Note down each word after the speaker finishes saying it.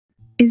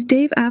Is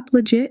Dave app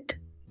legit?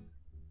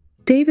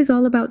 Dave is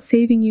all about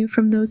saving you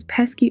from those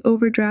pesky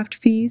overdraft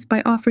fees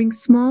by offering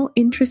small,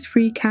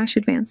 interest-free cash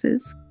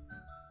advances.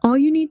 All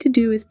you need to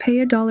do is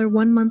pay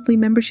 $1 monthly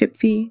membership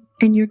fee,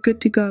 and you're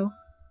good to go.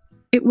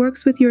 It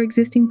works with your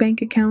existing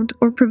bank account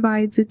or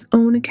provides its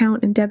own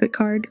account and debit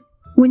card.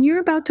 When you're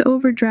about to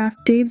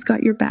overdraft, Dave's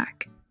got your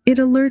back. It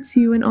alerts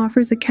you and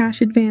offers a cash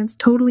advance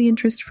totally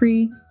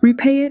interest-free.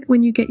 Repay it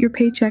when you get your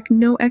paycheck,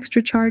 no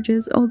extra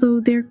charges,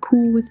 although they're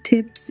cool with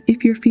tips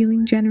if you're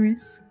feeling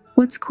generous.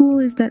 What's cool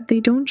is that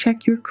they don't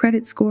check your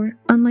credit score,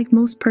 unlike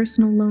most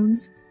personal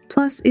loans.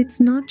 Plus,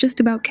 it's not just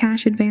about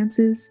cash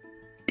advances.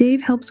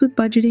 Dave helps with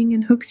budgeting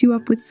and hooks you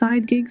up with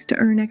side gigs to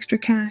earn extra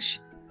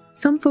cash.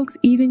 Some folks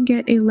even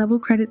get a level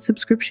credit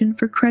subscription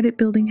for credit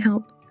building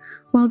help.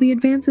 While the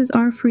advances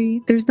are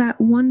free, there's that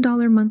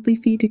 $1 monthly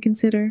fee to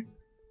consider.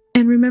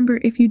 And remember,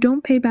 if you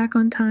don't pay back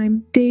on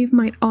time, Dave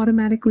might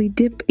automatically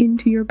dip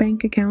into your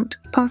bank account,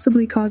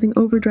 possibly causing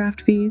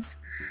overdraft fees.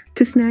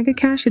 To snag a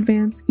cash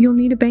advance, you'll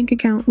need a bank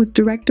account with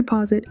direct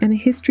deposit and a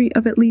history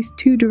of at least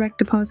 2 direct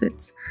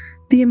deposits.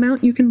 The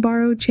amount you can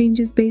borrow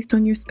changes based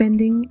on your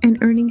spending and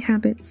earning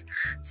habits,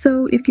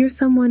 so if you're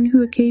someone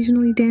who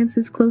occasionally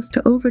dances close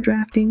to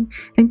overdrafting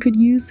and could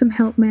use some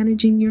help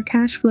managing your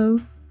cash flow,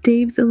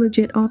 Dave's a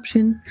legit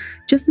option.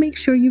 Just make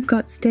sure you've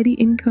got steady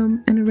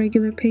income and a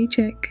regular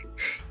paycheck.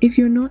 If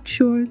you're not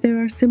sure,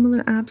 there are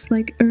similar apps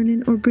like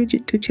Earnin or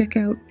Bridget to check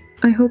out.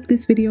 I hope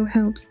this video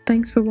helps.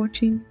 Thanks for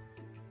watching.